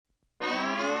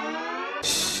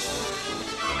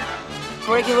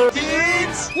Regular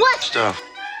dudes. What? Stuff.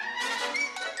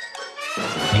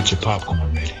 Get your popcorn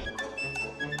ready.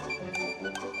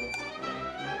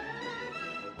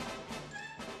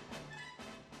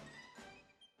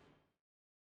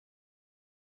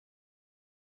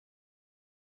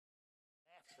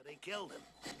 They killed him.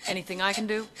 Anything I can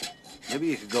do? Maybe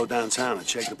you could go downtown and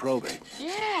check the probate.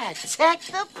 Yeah, check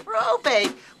the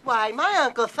probate. Why, my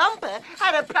Uncle Thumper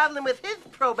had a problem with his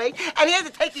probate, and he had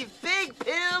to take these big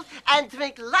pills and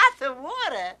drink lots of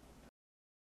water.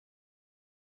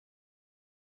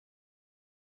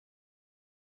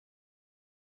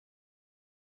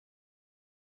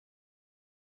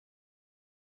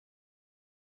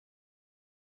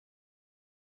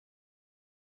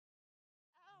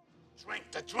 Drink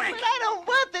the drink. But I don't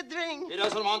want the drink. He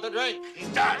doesn't want the drink. He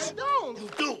does. I don't. You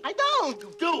do. I don't.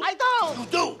 You do. I don't. You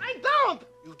do. I don't.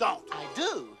 You don't. I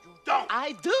do. You don't.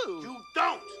 I do. You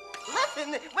don't. Listen,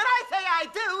 when I say I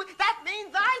do, that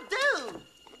means I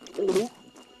do.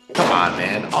 Come on,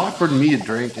 man. Offering me a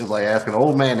drink is like asking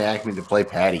old man Acme to play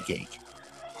patty cake.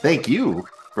 Thank you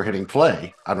for hitting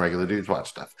play on Regular Dudes Watch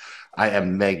Stuff. I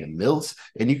am Megan Mills,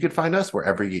 and you can find us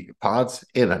wherever you get your pods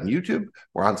and on YouTube.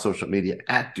 We're on social media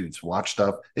at Dudes Watch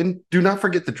Stuff. And do not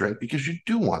forget the drink, because you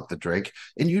do want the drink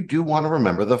and you do want to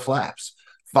remember the flaps.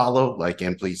 Follow, like,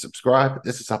 and please subscribe.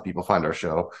 This is how people find our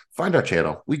show, find our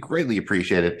channel. We greatly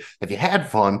appreciate it. If you had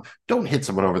fun, don't hit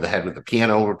someone over the head with a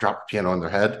piano or drop a piano on their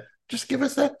head. Just give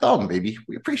us that thumb, baby.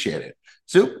 We appreciate it.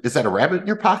 Sue, is that a rabbit in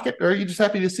your pocket, or are you just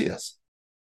happy to see us?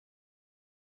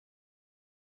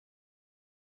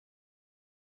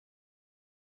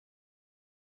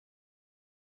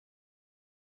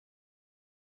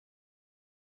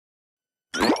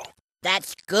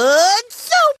 That's good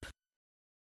soup!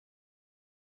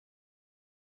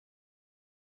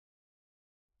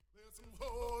 There's some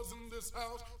whores in this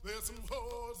house. There's some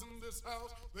whores in this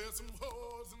house. There's some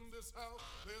whores in this house.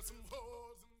 There's some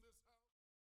whores in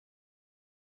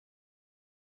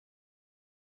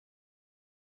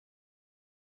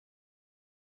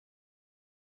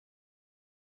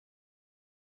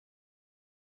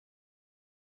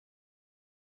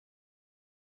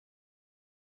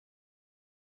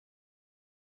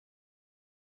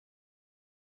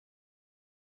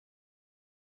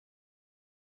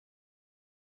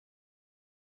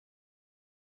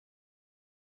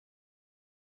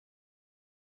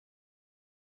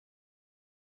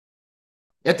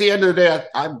At the end of the day,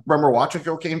 I remember watching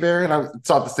Cocaine Bear, and I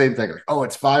thought the same thing. Like, oh,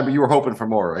 it's fine, but you were hoping for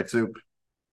more, right, Sue?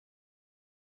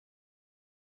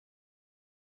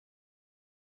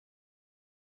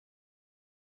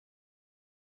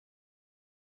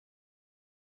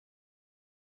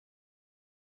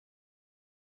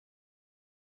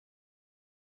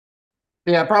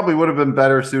 Yeah, it probably would have been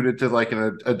better suited to like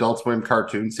an Adult Swim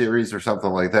cartoon series or something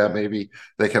like that. Maybe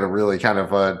they could have really kind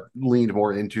of leaned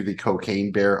more into the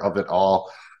Cocaine Bear of it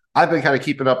all. I've been kind of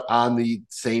keeping up on the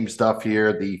same stuff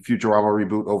here. The Futurama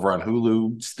reboot over on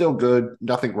Hulu, still good,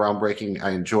 nothing groundbreaking. I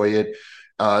enjoy it.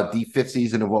 The fifth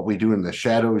season of What We Do in the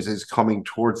Shadows is coming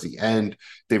towards the end.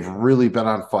 They've really been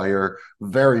on fire.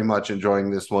 Very much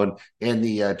enjoying this one. And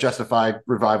the Justified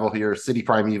revival here, City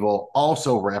Primeval,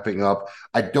 also wrapping up.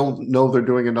 I don't know they're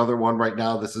doing another one right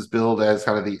now. This is billed as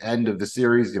kind of the end of the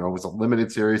series. You know, it was a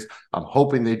limited series. I'm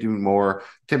hoping they do more.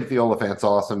 Timothy Oliphant's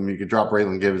awesome. You can drop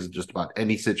Raylan Gibbs in just about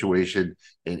any situation,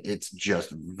 and it's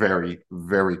just very,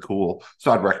 very cool.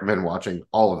 So I'd recommend watching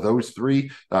all of those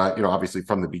three. Obviously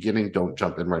from the beginning, don't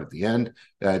jump in right at the end.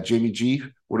 Jamie G,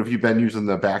 what have you been using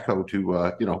the backhoe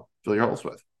to, fill your holes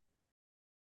with?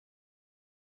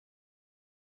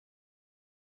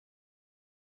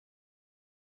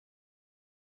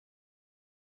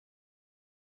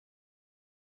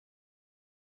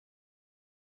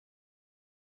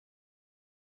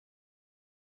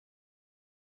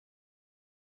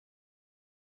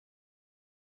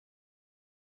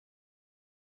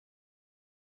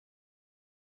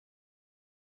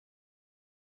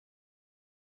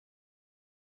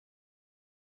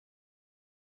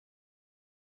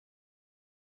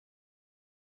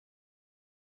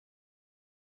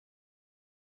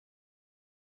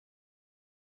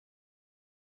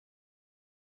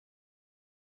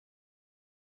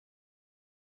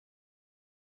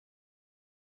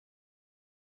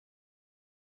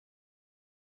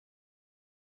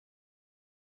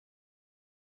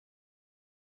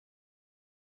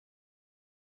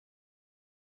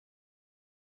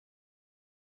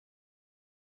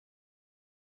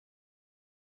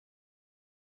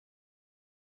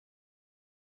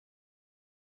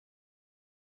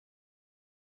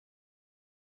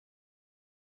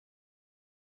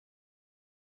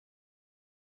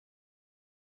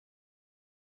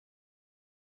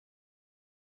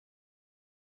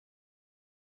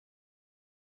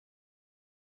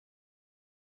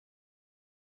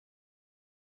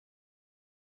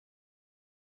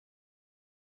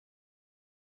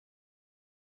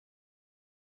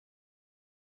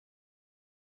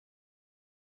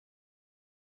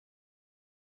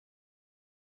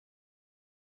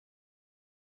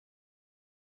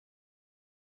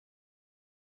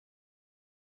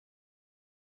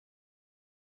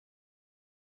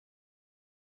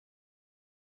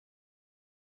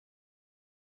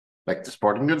 Like the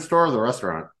sporting goods store or the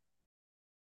restaurant?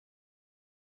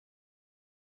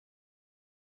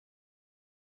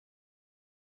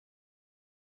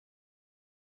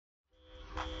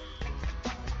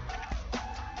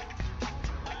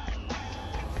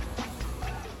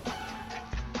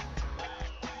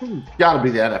 Got to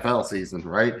be the NFL season,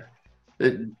 right?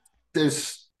 It, you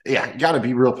got to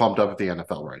be real pumped up at the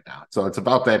NFL right now. So it's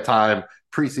about that time.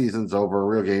 Preseason's over.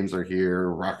 Real games are here.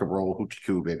 Rock and roll, hoochie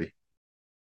coo, baby.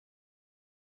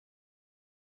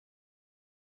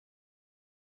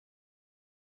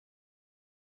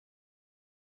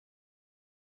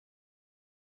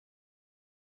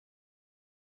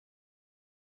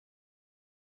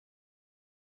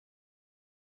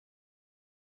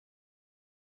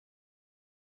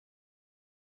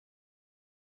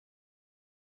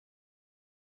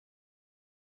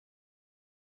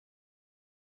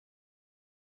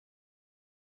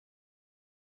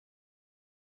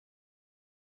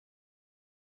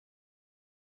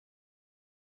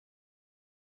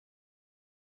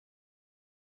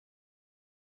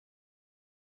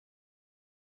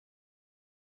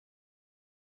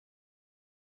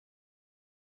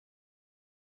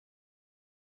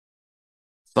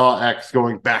 Saw X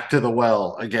going back to the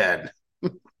well again.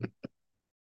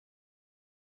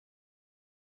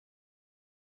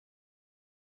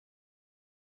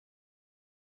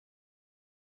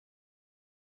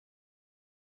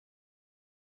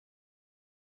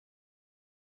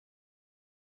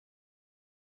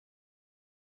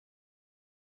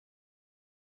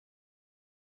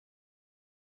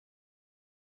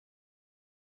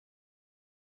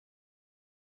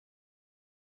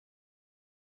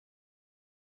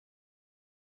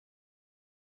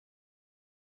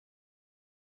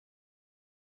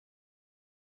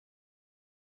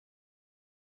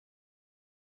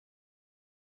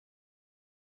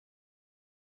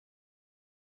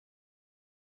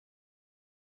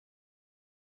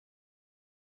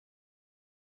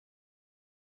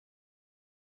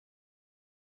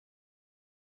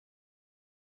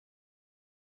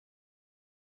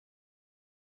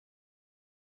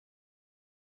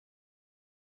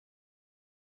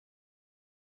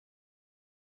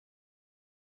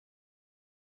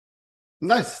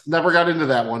 Nice. Never got into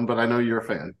that one, but I know you're a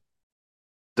fan.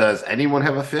 Does anyone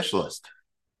have a fish list?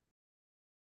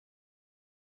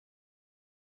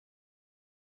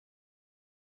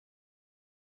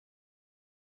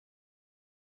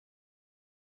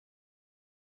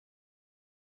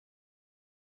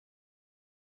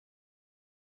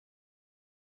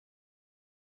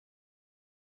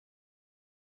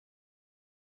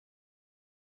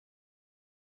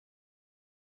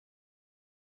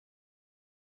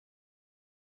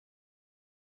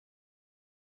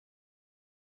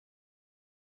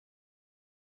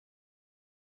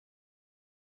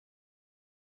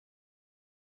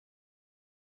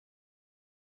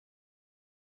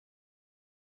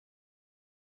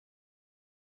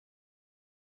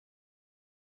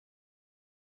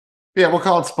 Yeah, we'll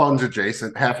call it sponge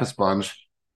adjacent, half a sponge.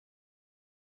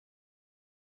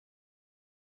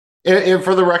 And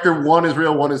for the record, one is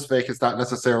real, one is fake. It's not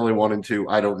necessarily one and two.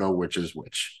 I don't know which is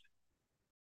which.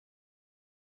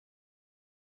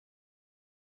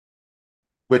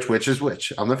 Which is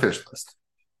which on the fish list.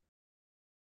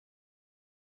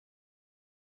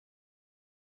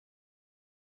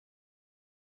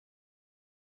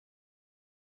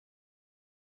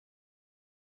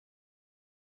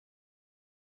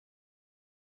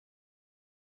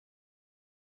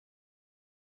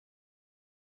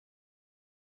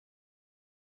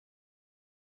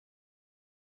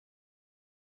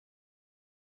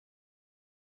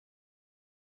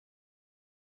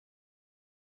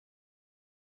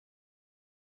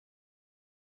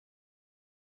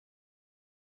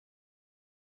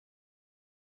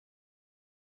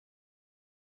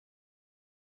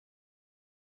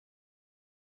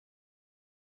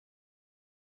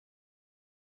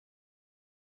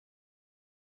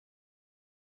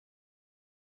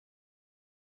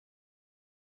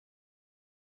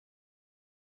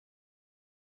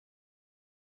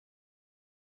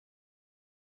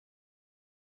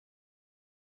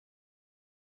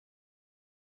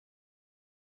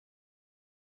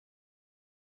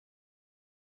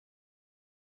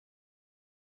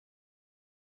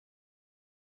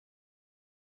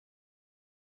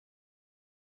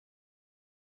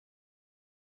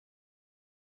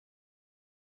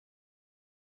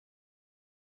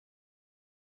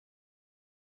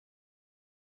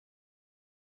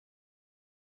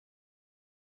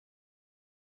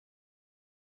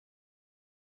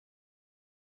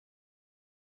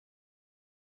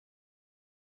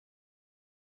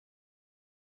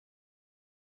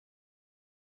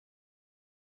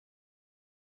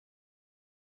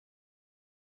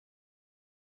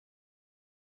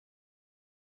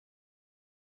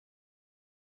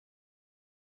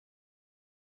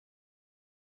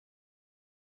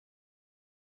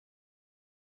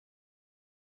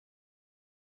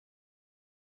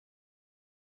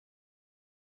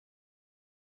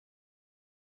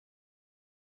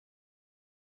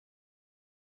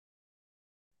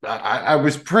 I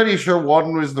was pretty sure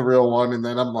one was the real one, and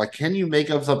then I'm like, can you make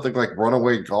up something like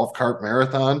Runaway Golf Cart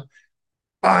Marathon?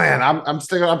 Oh, man, I'm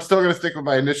still gonna stick with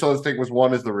my initial instinct was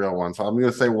one is the real one, so I'm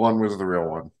gonna say one was the real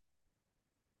one.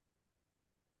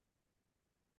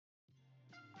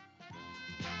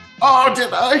 Oh, did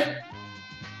I?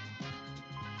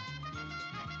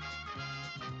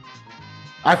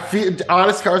 I feel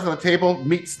honest cards on the table,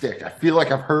 meat stick. I feel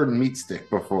like I've heard meat stick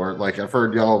before. Like I've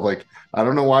heard y'all like I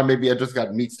don't know why. Maybe I just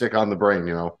got meat stick on the brain.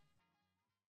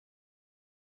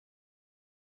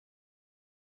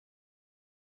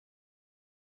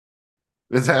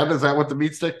 Is that what the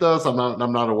meat stick does? I'm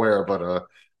not aware, but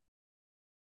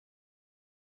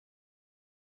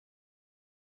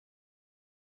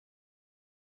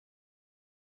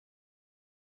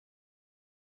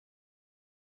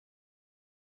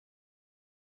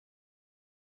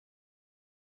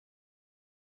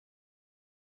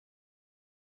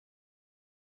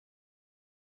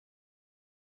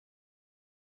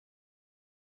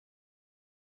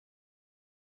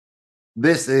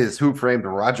this is Who Framed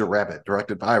Roger Rabbit,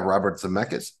 directed by Robert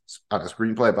Zemeckis, on a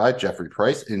screenplay by Jeffrey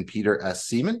Price and Peter S.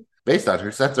 Seaman, based on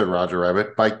Who Censored Roger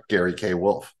Rabbit by Gary K.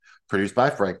 Wolfe, produced by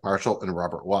Frank Marshall and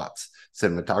Robert Watts.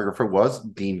 Cinematographer was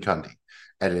Dean Cundy,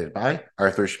 edited by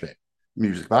Arthur Schmidt,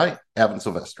 music by Evan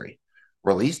Silvestri.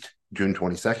 Released June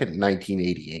 22nd,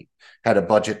 1988. Had a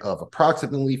budget of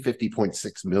approximately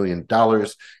 $50.6 million,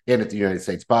 and at the United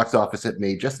States box office, it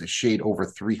made just a shade over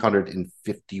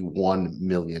 $351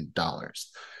 million.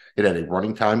 It had a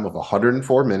running time of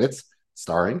 104 minutes,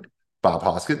 starring Bob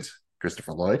Hoskins,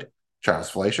 Christopher Lloyd, Charles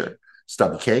Fleischer,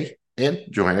 Stubby Kaye, and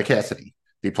Joanna Cassidy.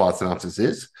 The plot synopsis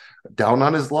is down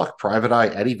on his luck, Private Eye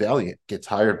Eddie Valiant gets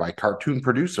hired by cartoon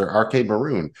producer R.K.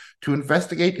 Maroon to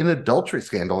investigate an adultery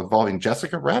scandal involving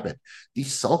Jessica Rabbit, the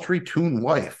sultry toon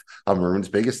wife of Maroon's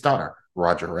biggest star,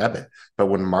 Roger Rabbit. But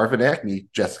when Marvin Acme,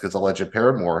 Jessica's alleged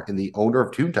paramour and the owner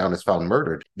of Toontown, is found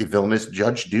murdered, the villainous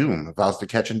Judge Doom vows to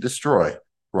catch and destroy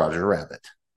Roger Rabbit.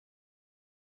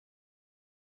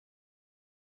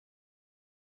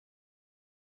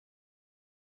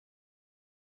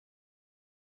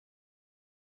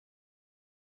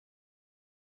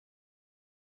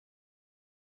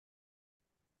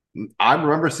 I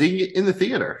remember seeing it in the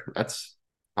theater. That's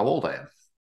how old I am.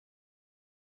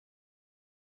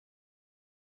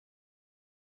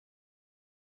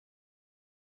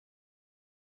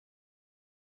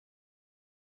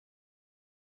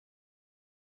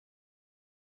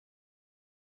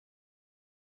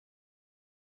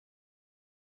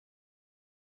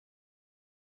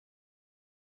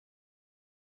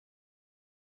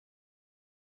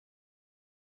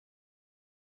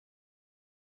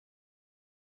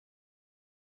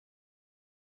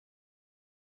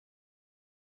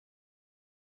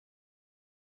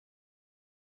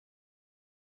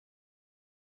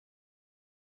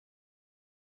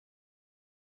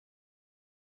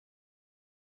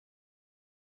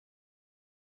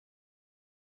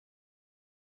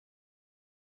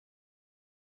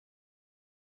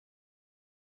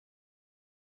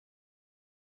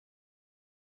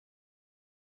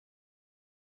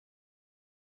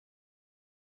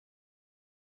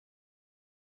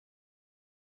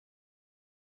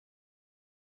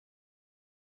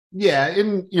 Yeah,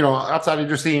 and outside of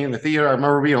just seeing it in the theater, I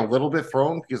remember being a little bit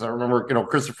thrown because I remember,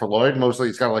 Christopher Lloyd mostly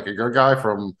he's kind of like a good guy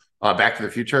from Back to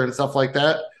the Future and stuff like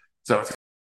that. So it's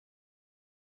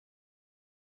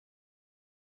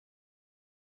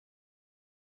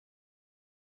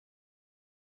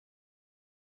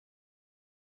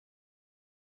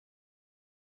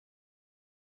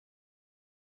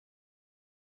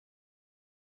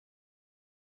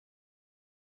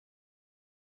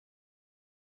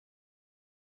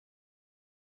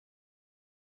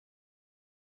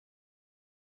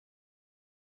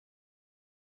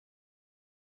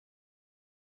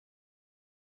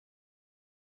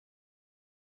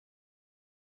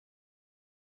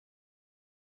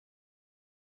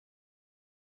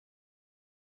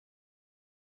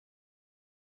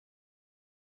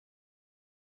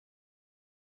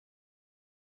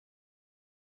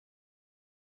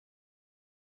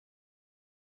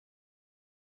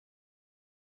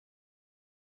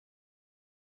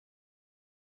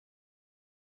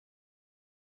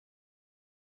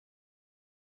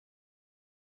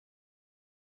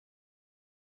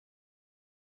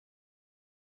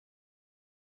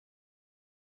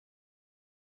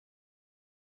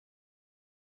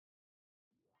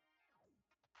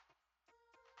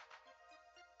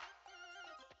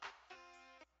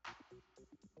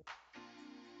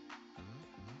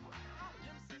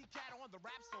MC Cat on the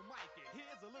rap, so mic it.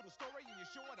 Here's a little story and you're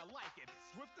sure to like it.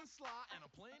 Swift and sly, and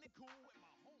I'm playing it cool with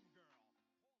my homegirl.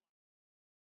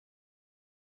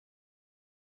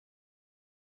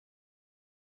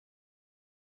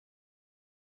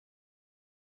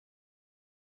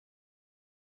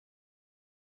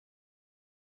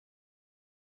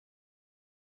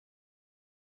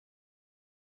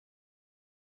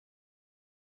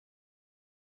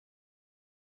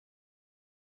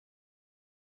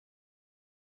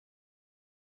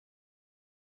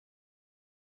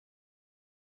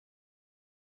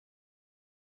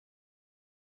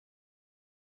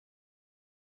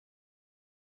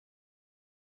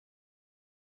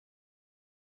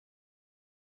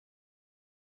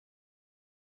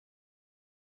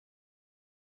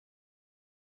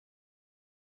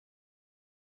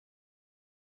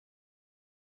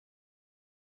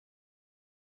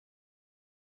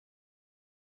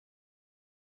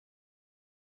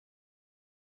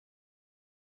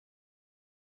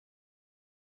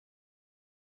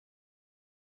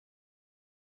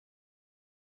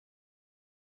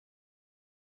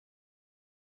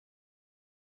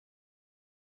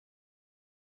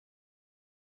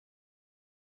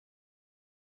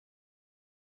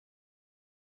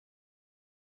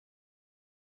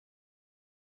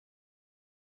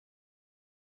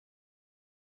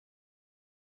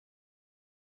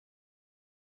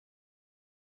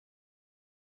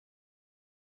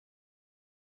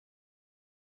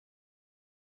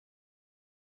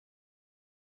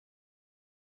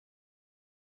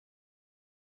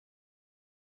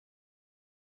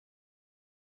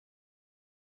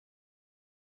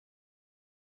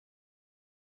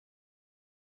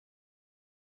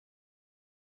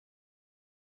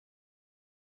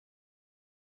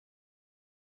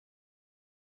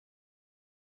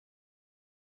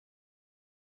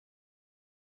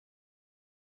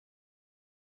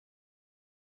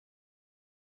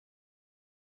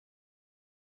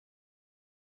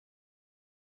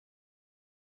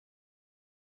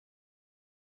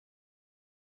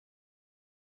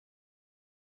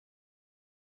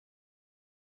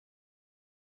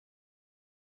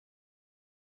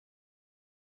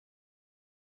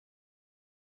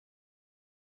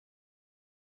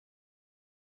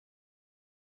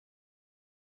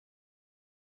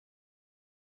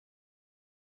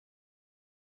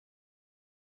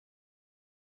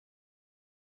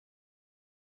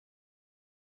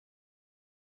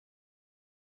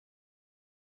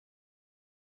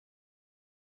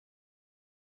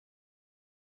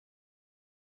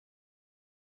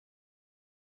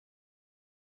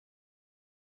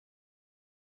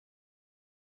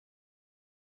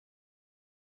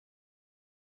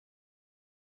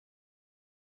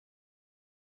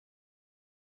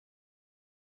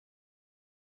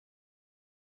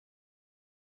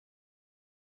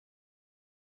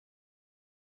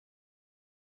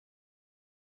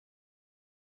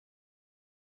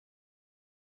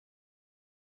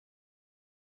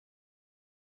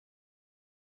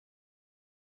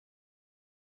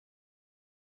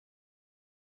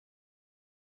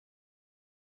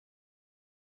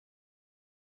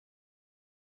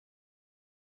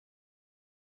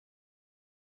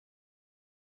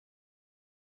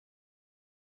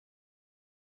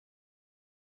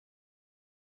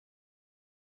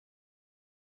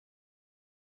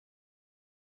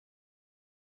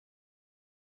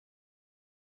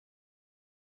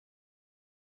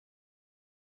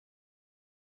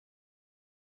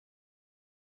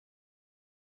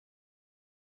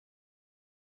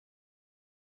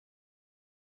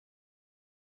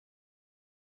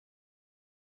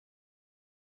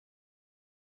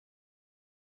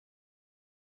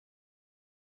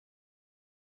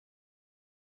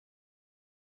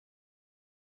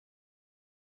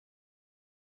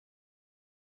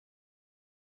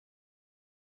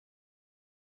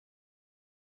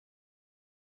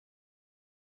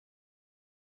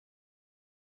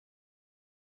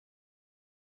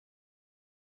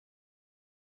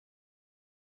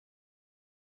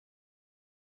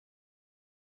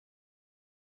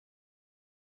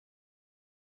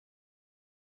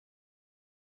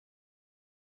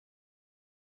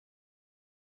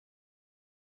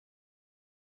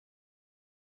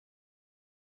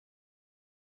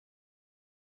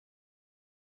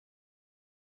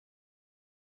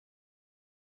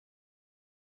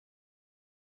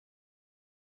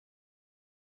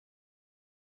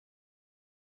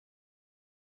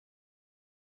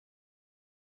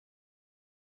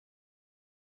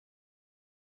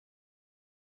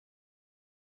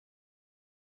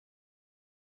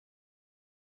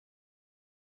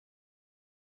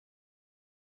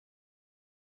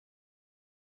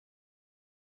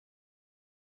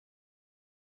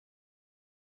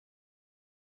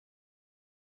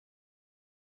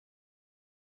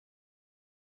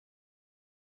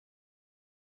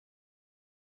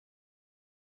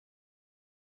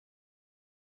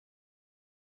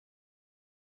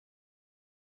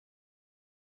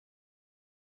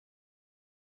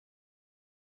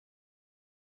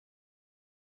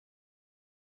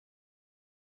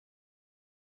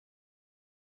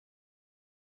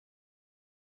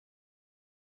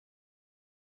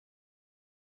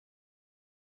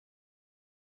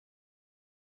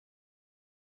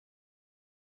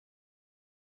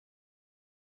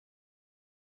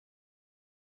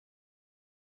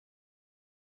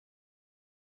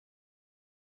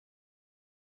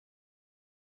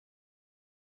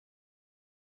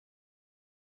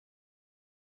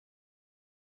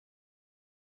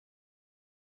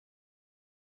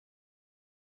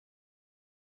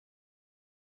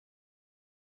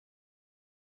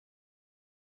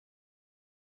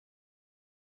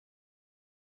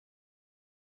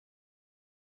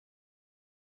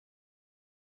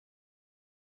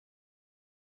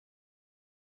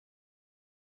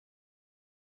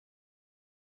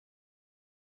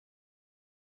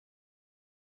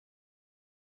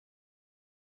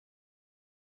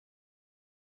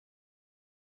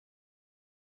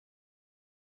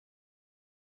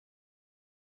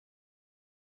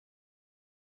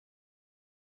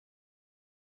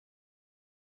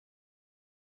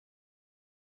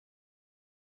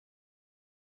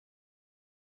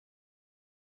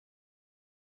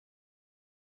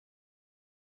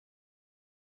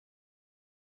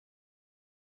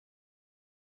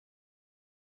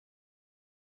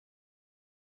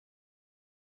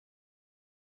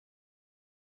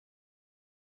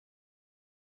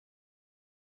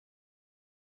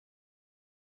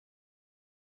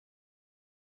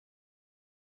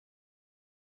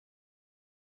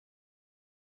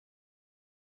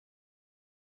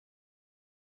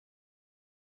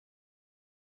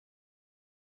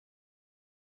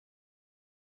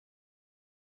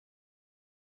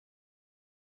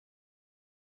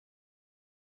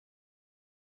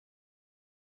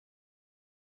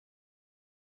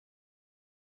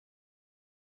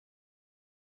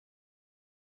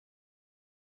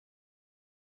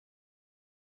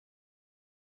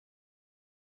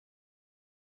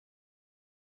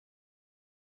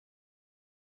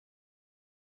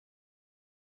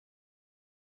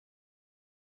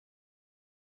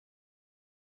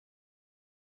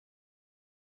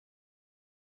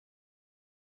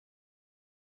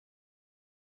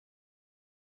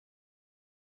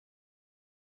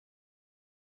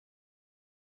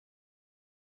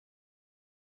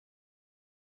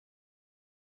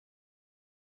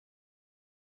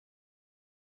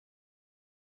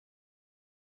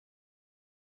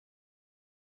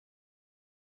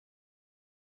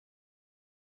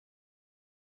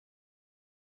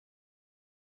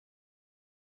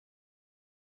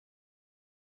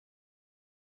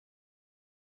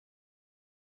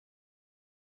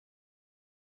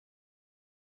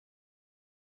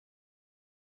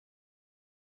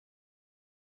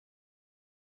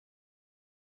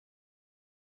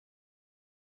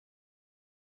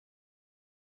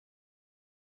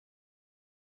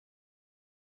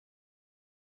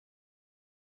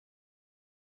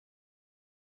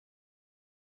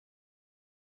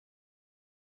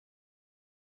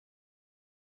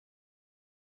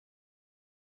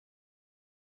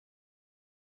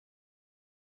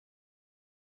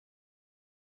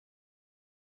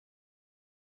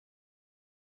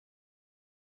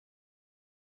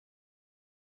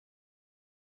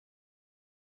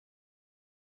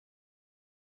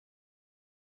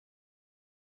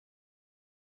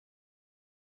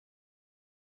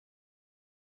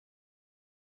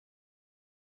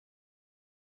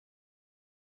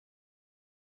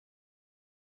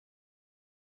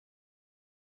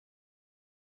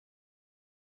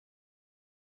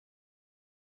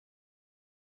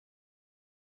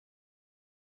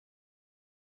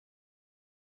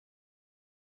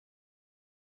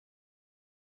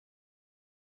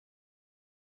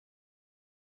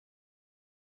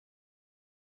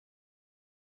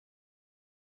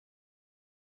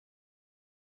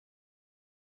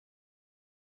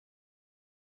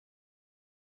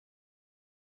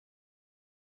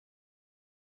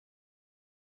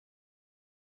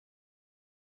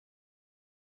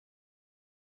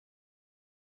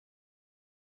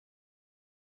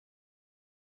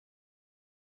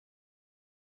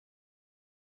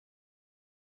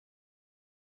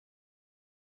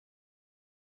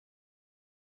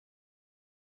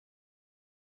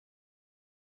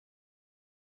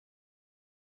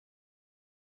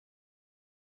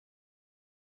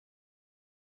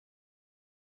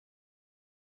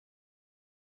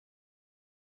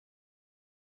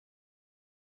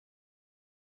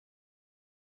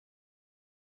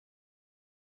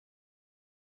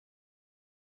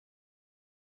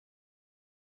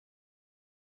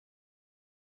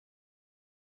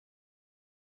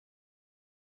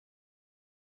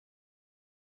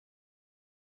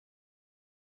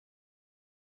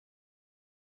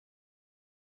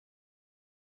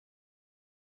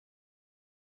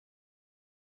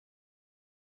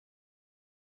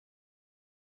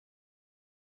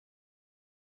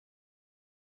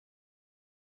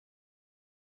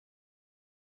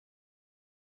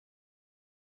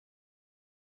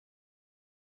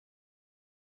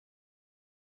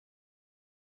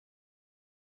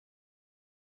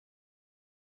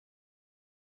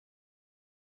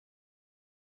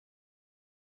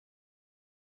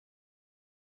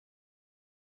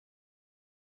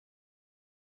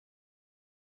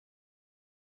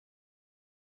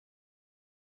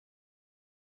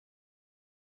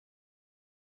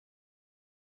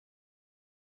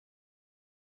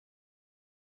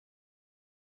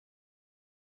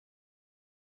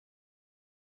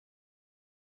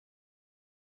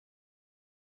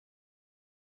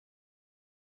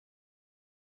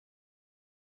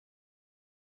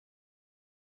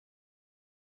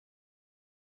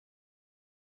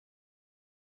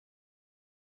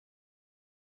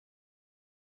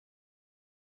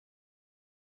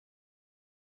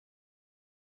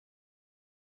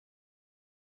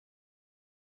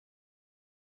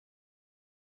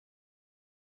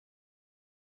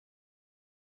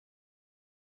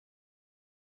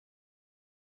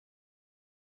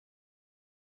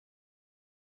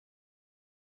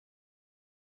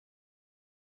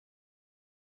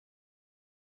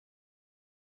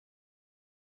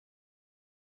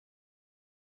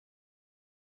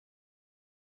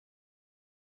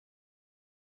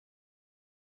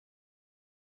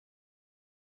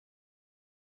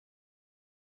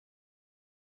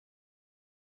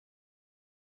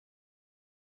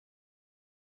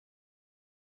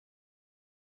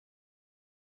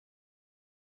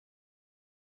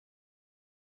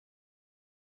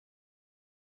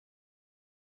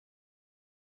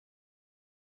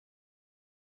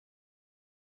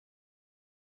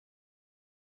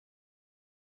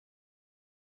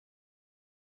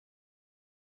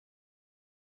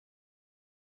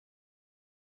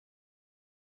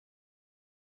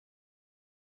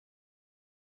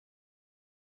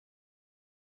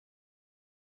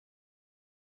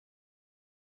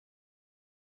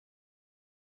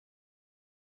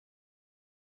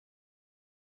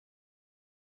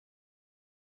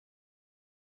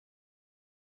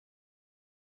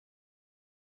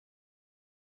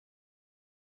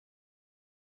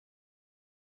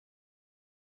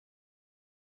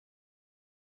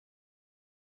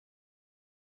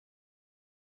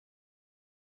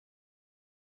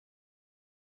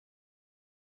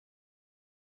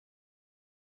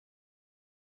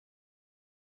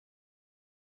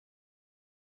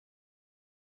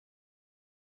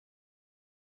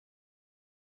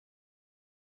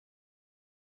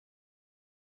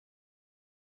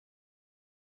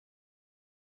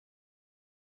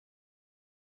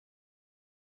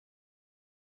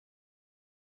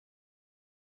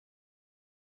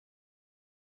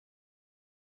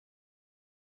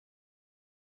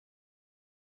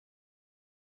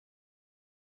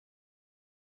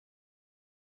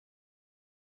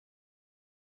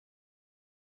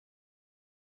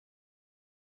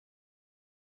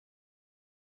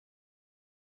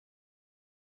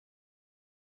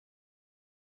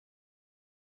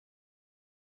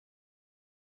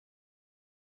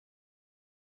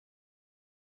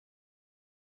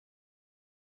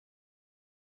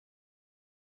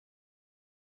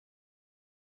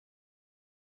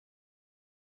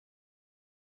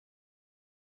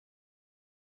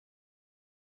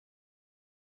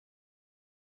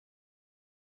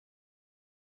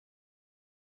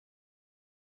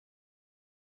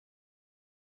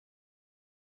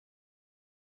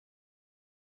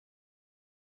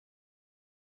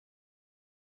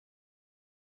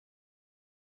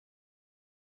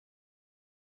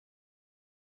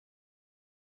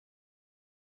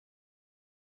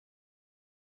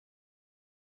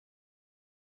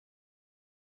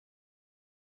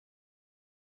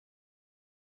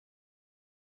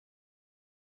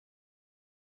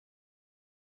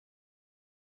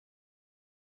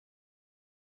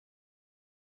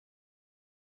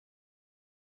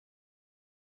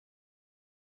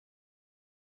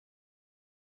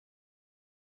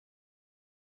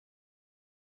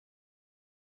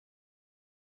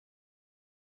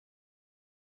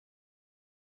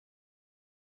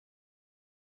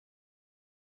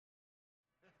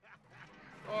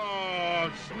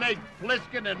 Snake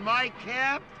Plissken in my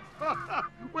camp?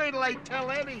 Wait till I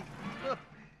tell Eddie.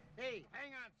 Hey,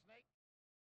 hang on.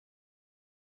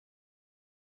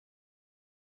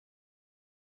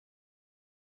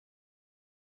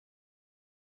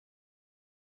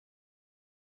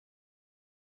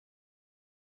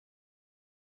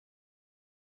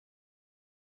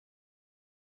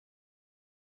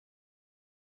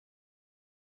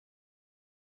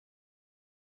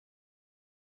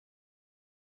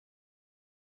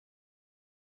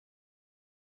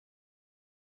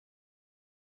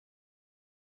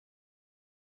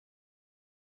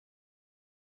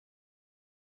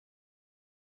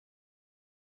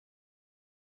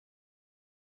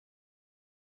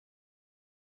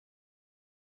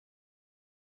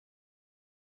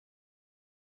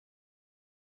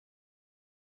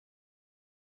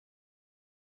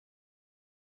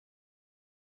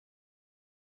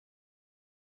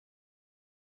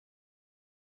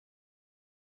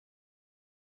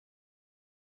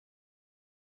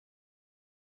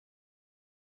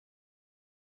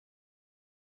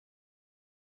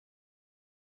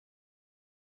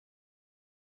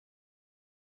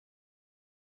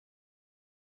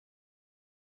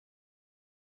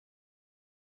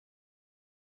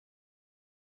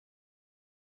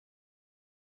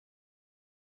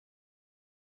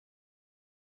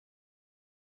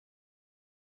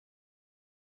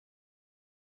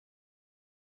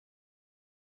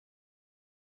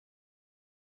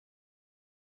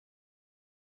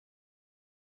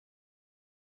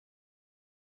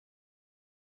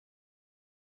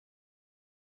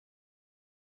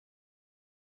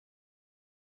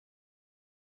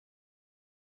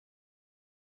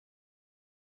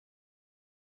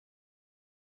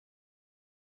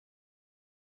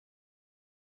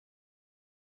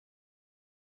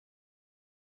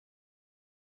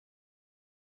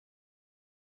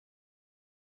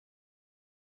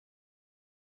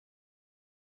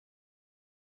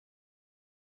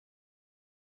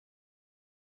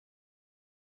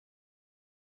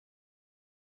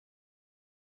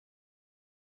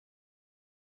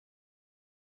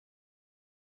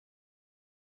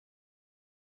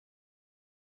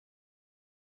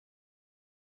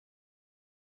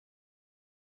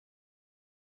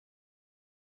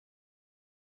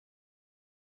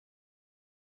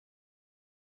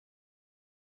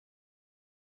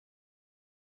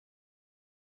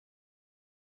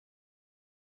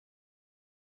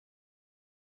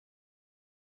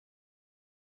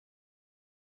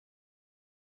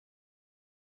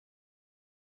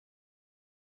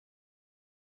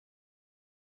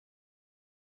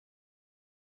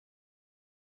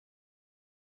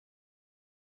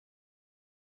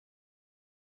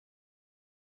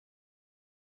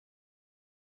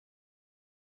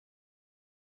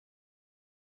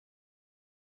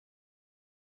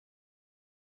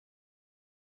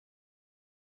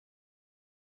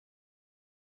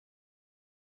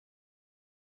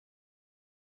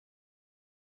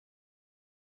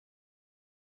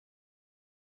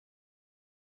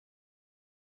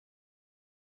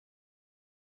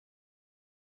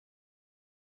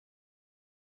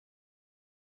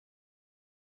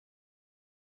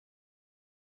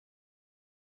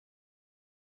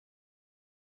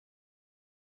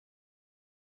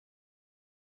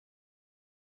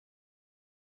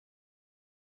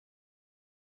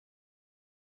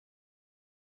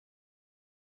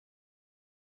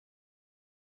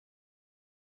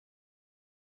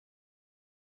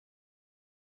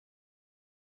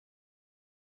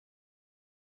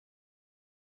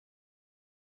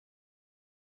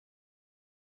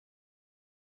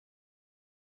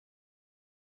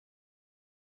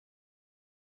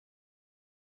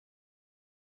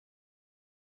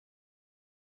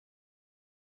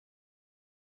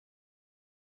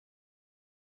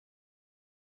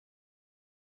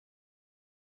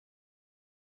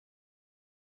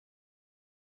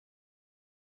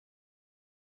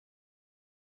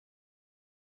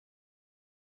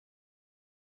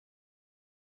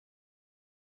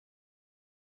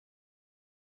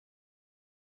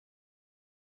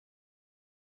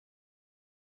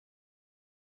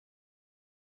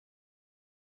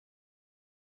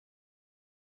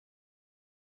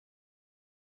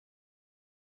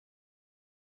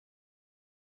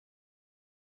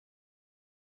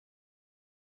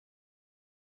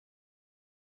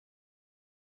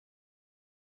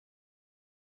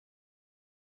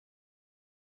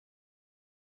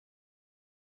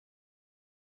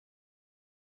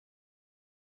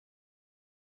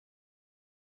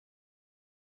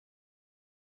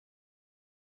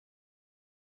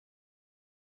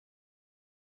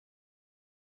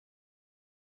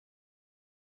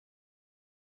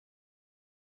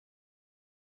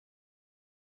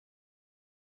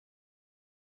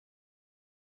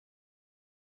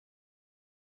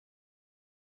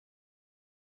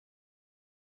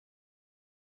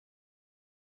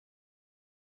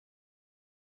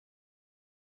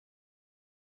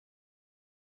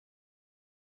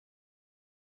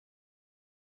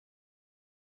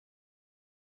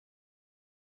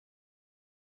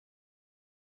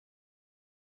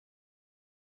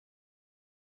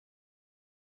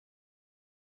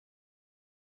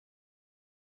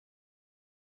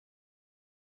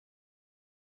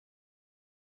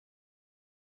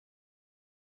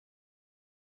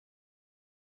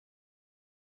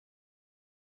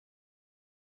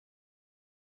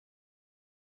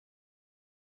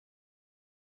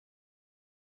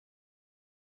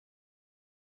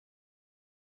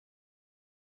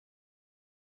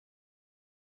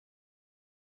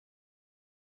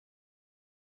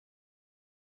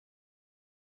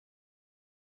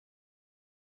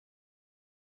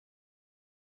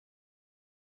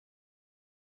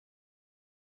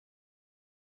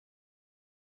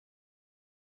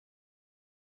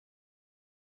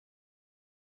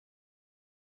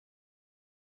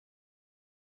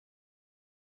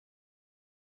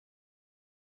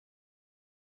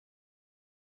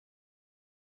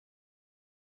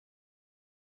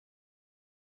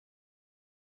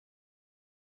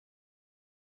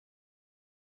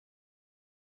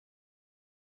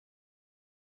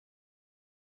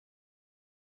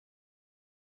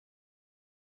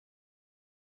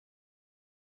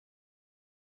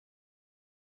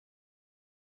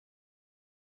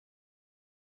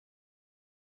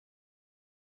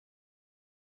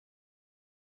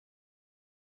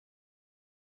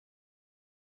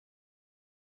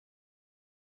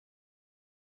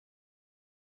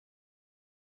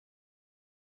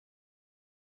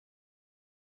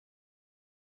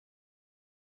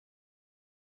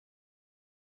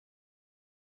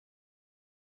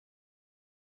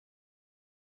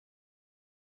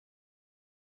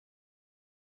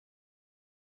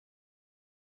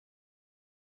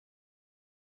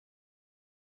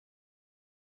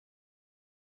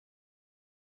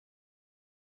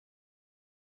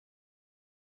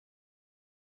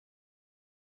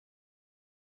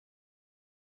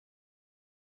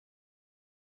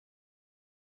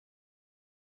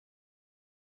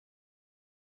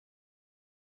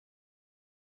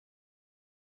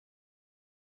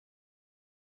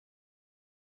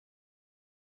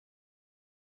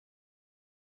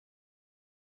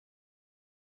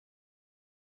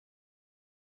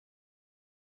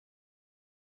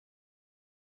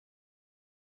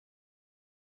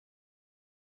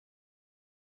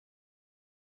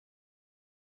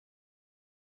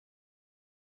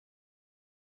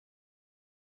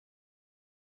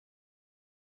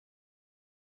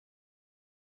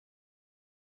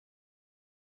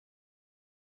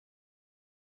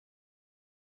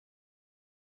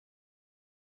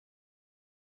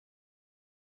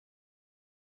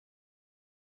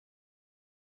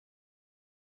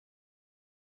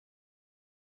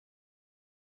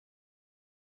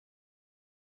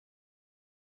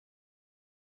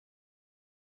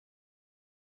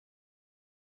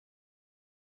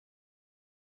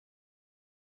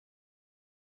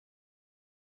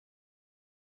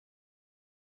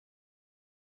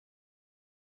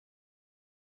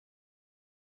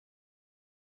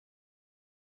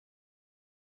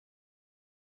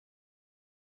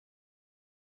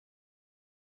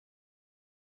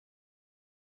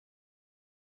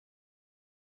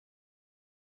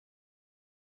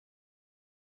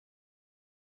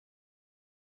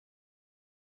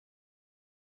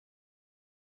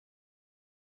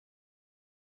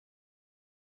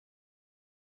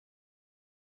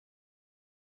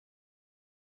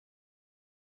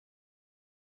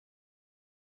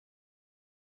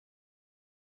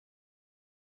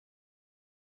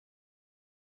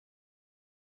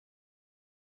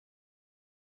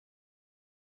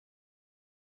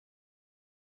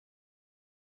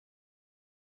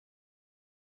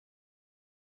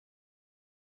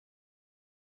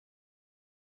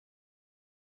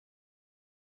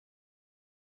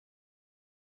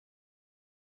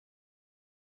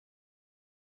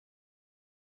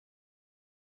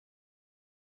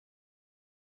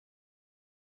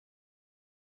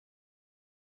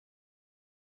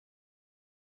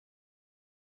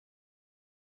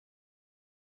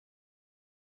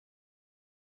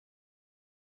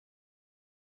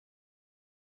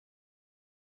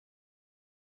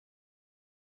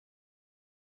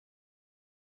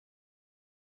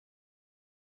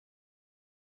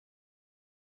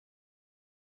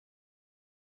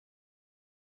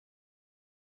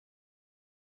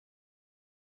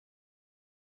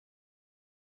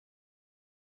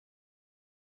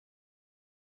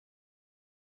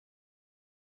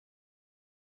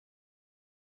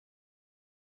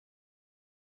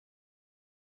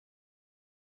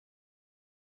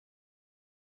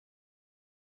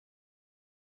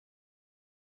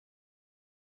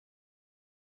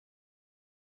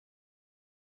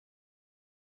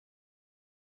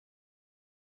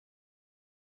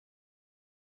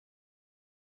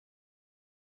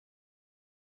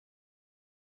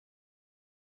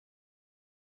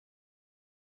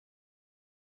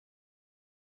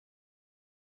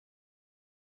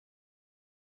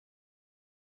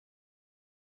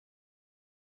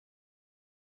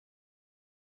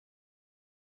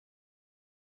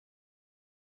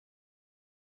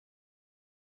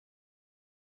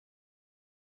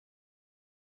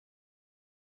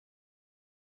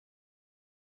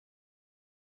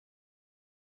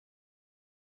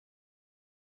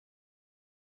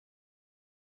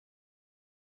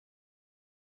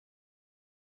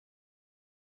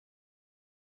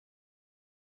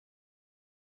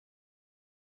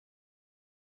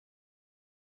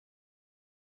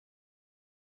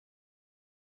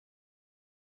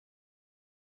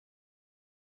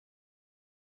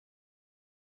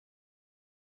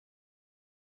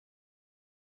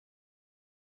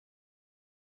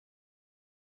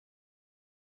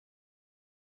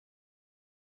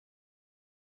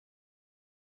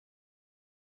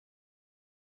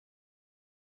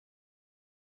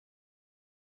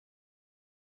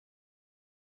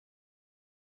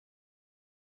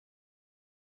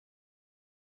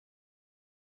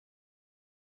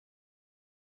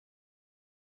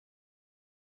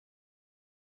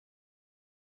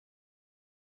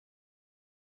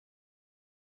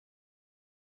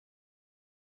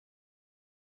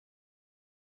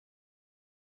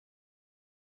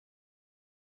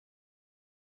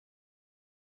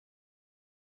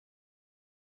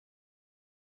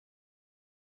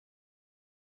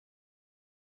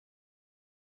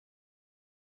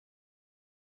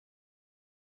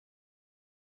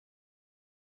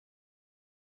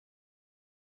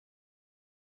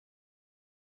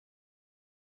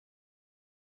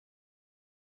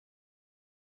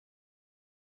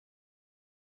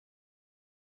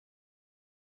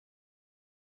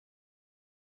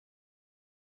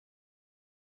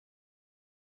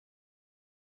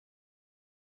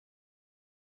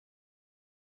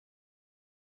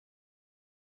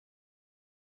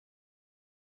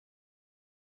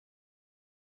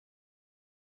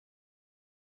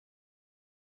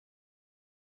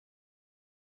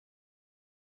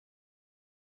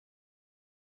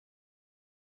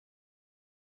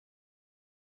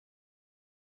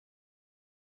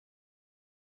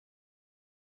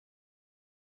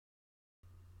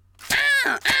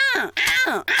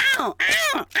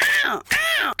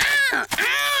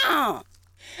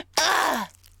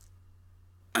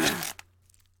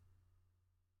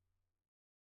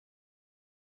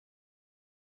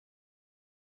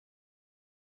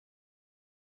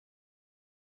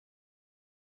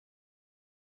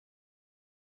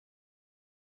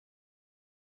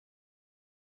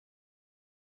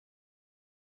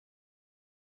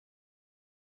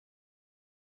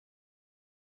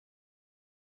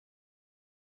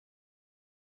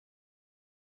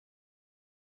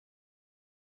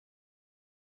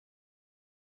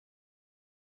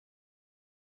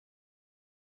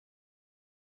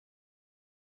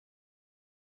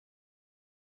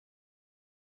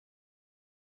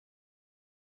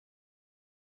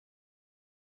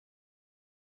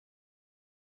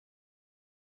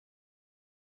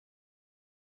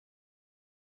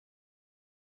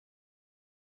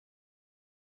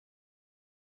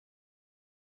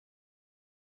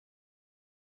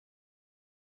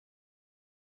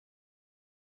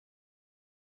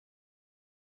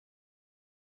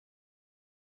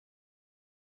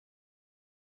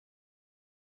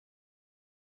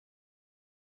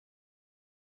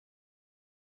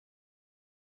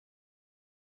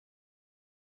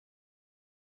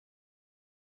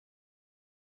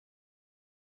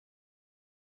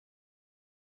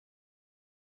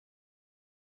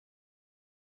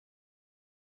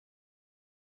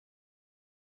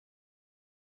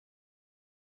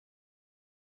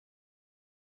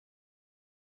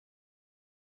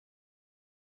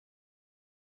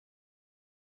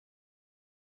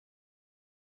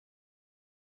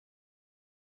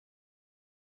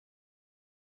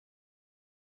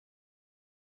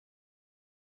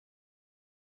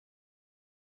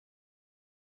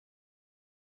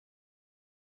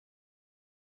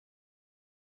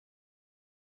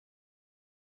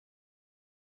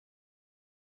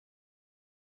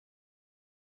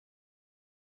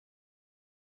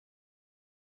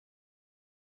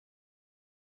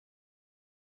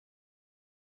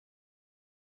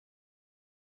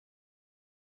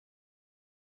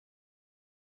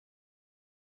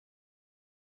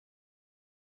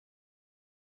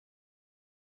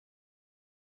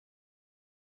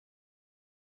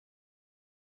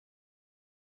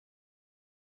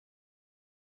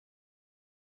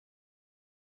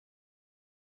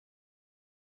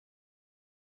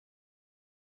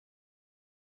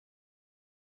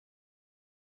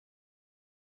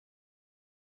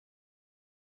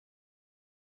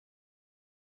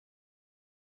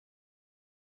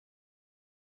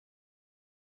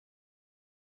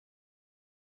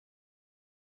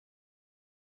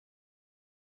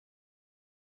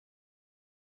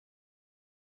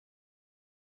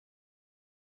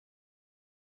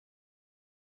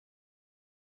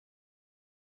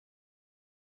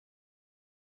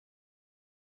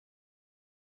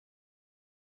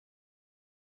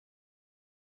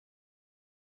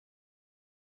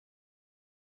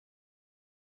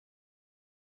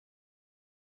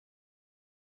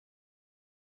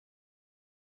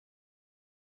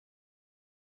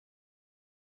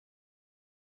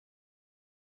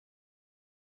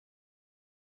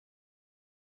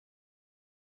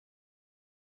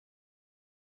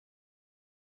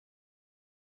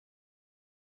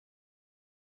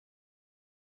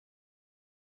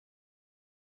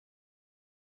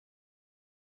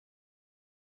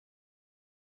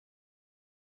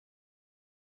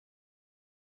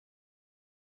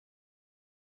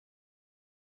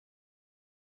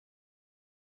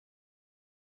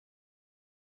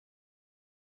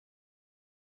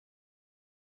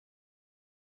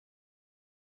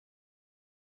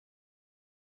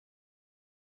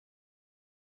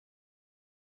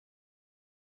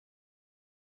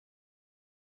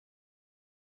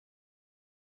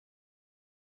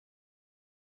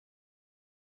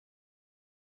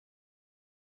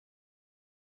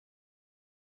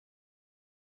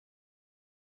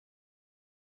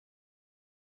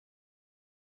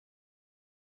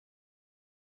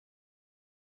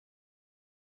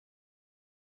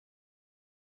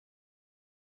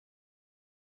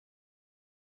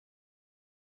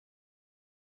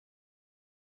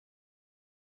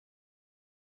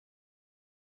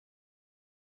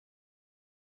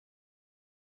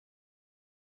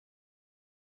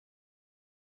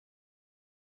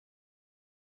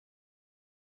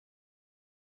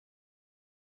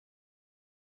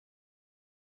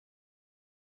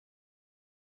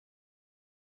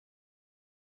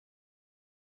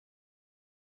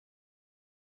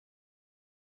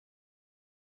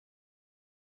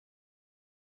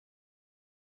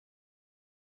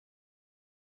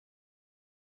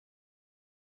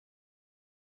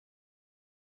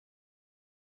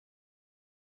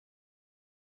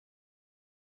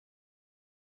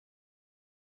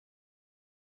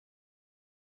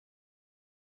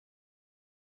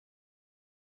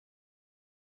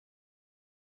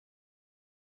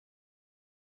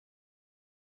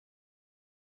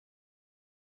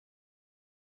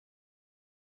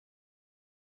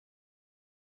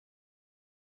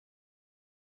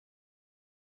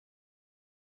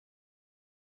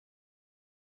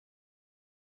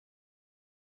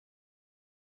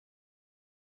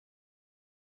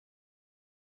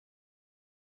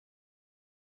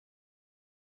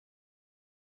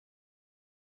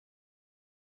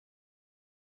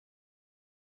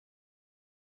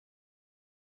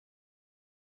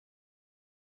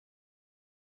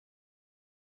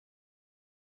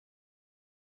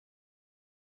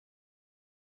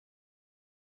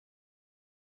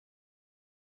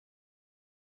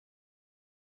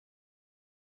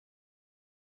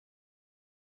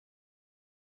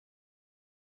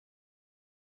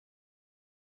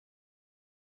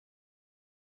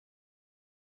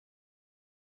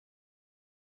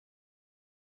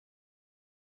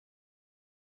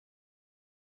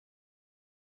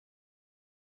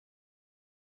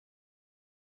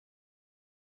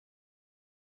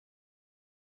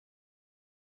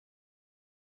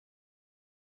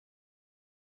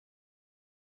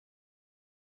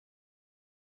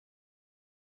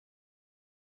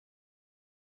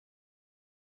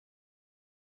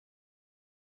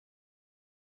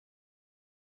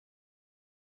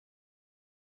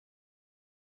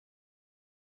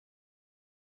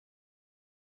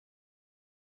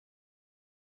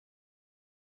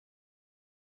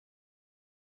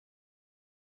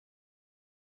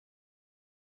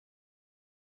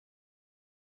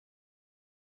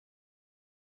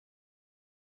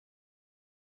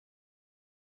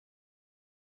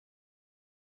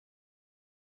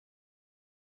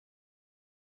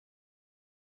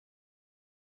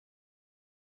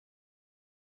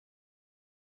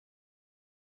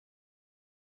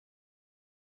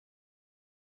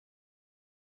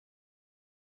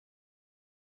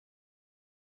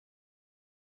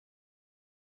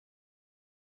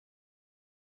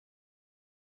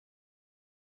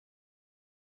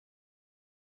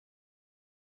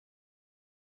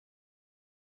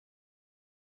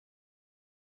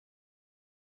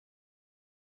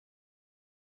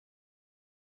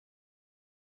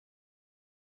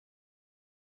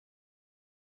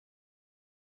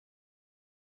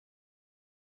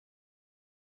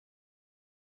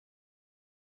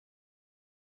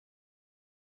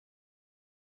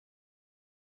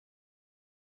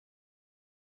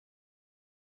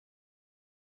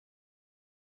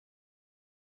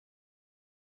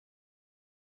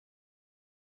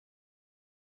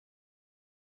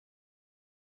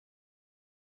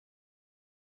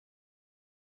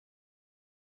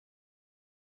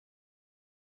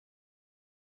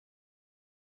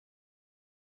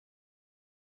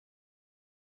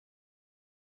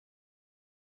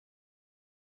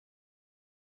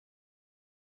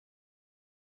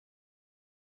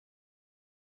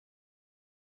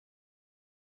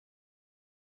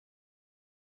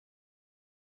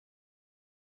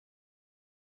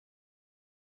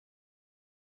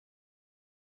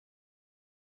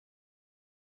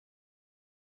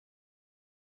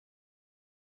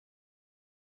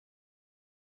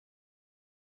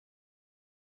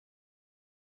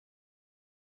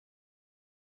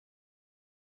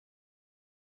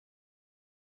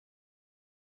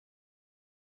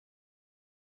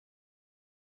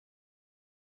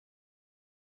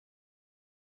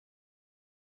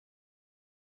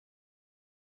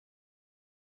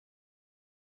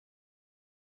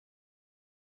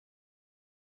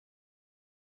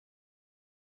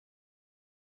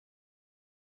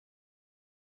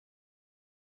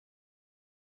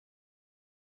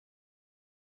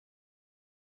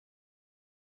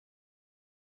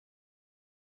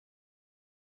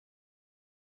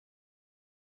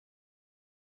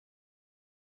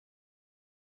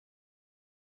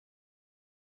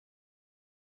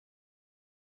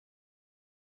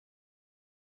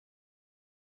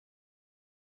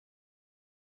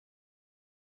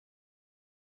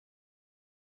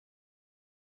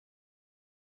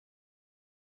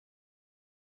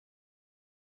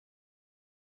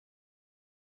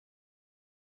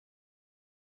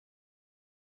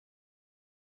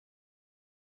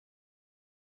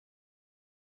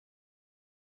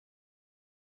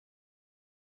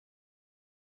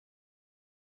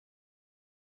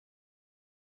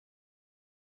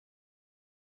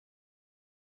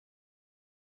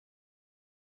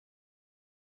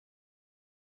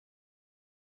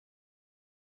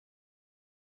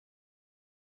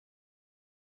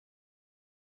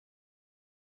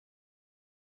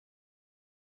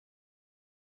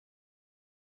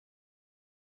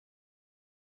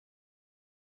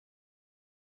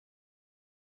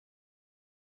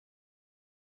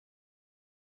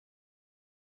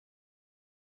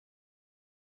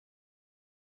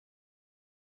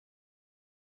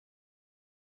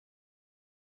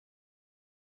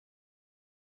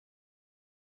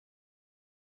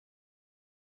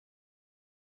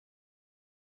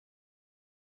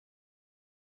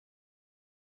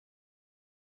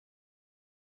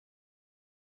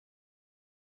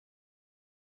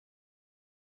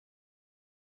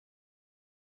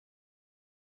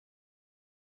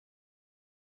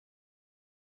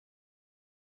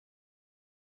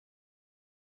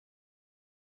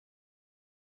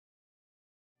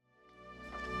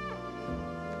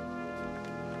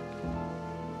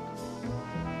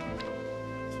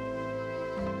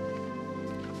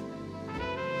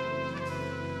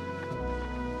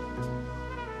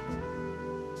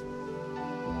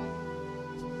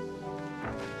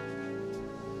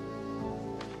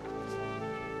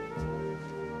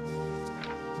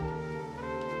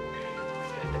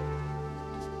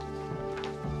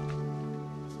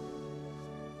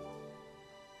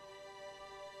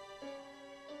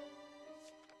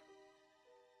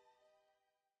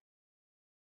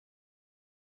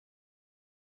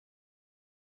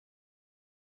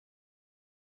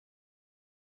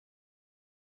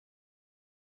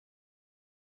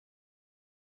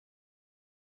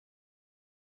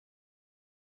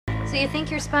 So you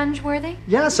think you're sponge-worthy?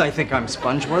 Yes, I think I'm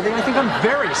sponge-worthy. I think I'm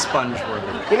very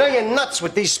sponge-worthy. You know you're nuts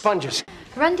with these sponges.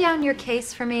 Run down your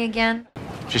case for me again.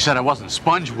 She said I wasn't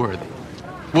sponge-worthy.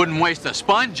 Wouldn't waste a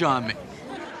sponge on me.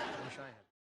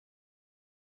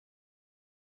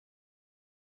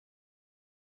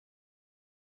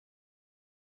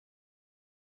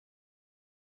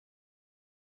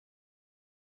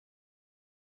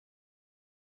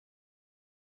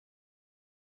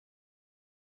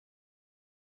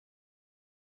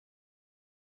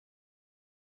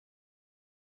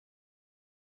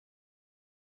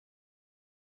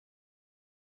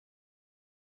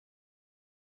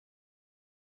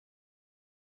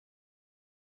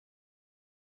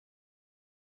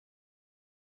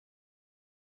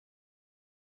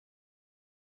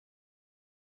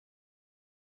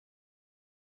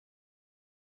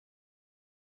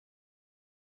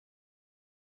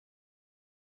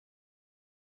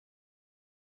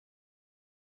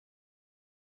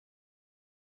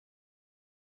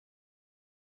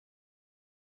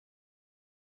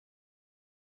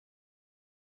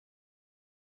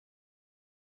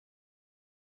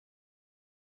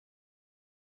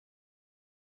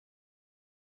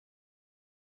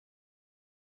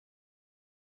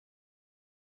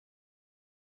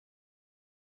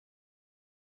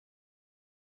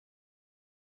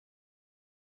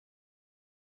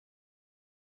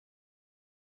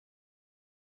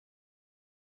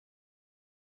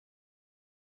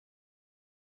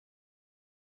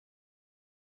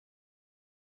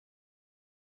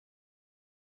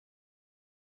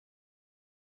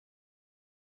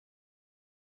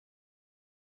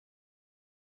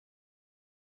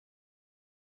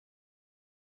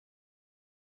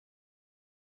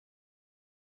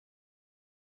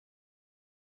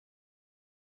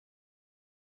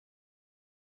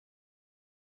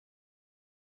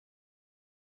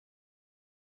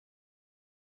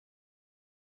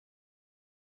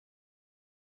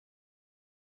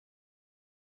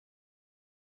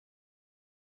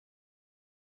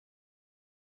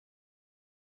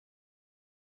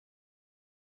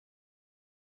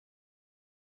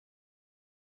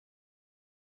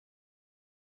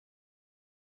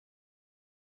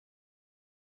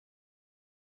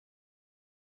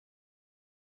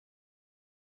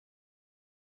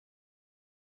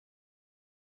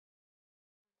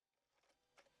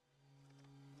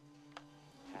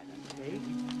 Patty cake,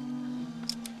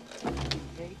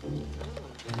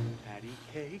 patty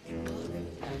cake,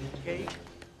 patty cake,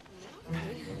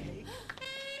 patty cake,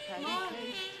 patty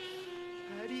cake,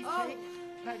 patty cake,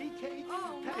 patty cake,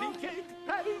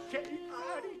 patty cake,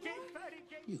 patty cake, patty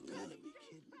cake. You gotta be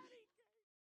kidding me.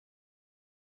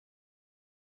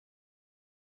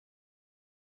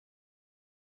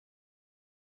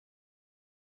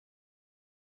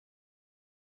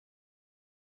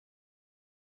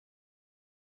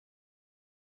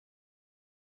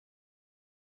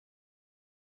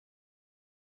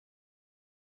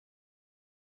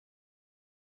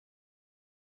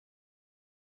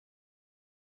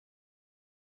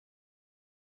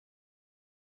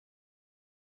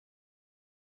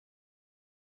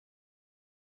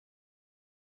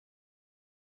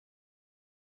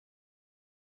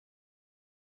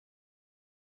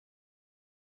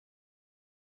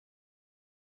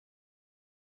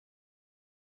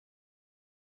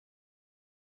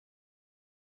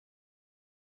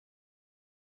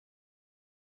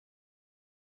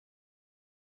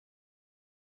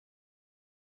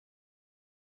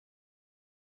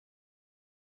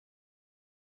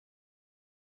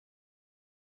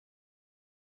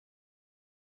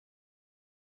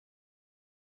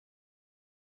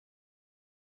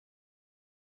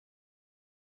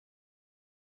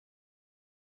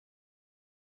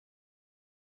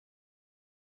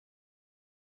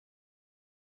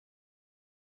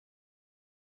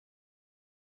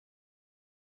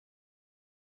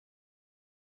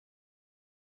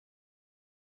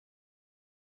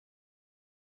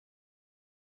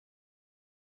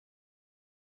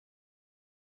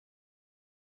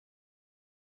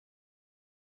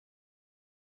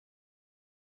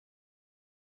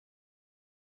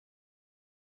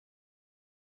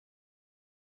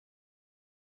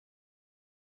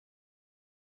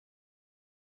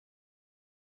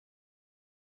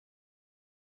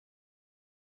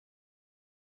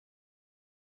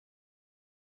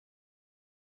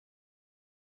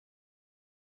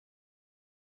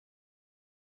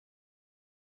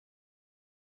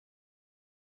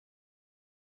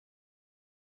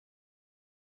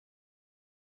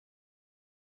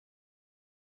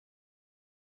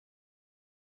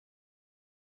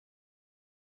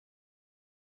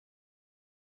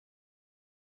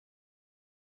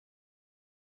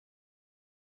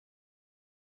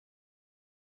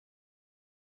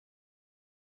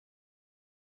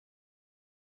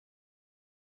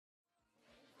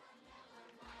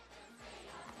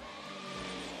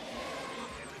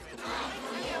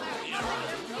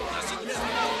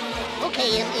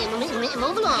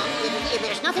 If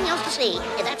there's nothing else to see,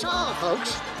 that's all,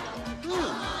 folks.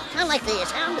 I like the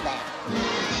sound of that.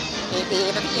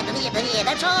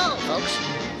 That's all, folks.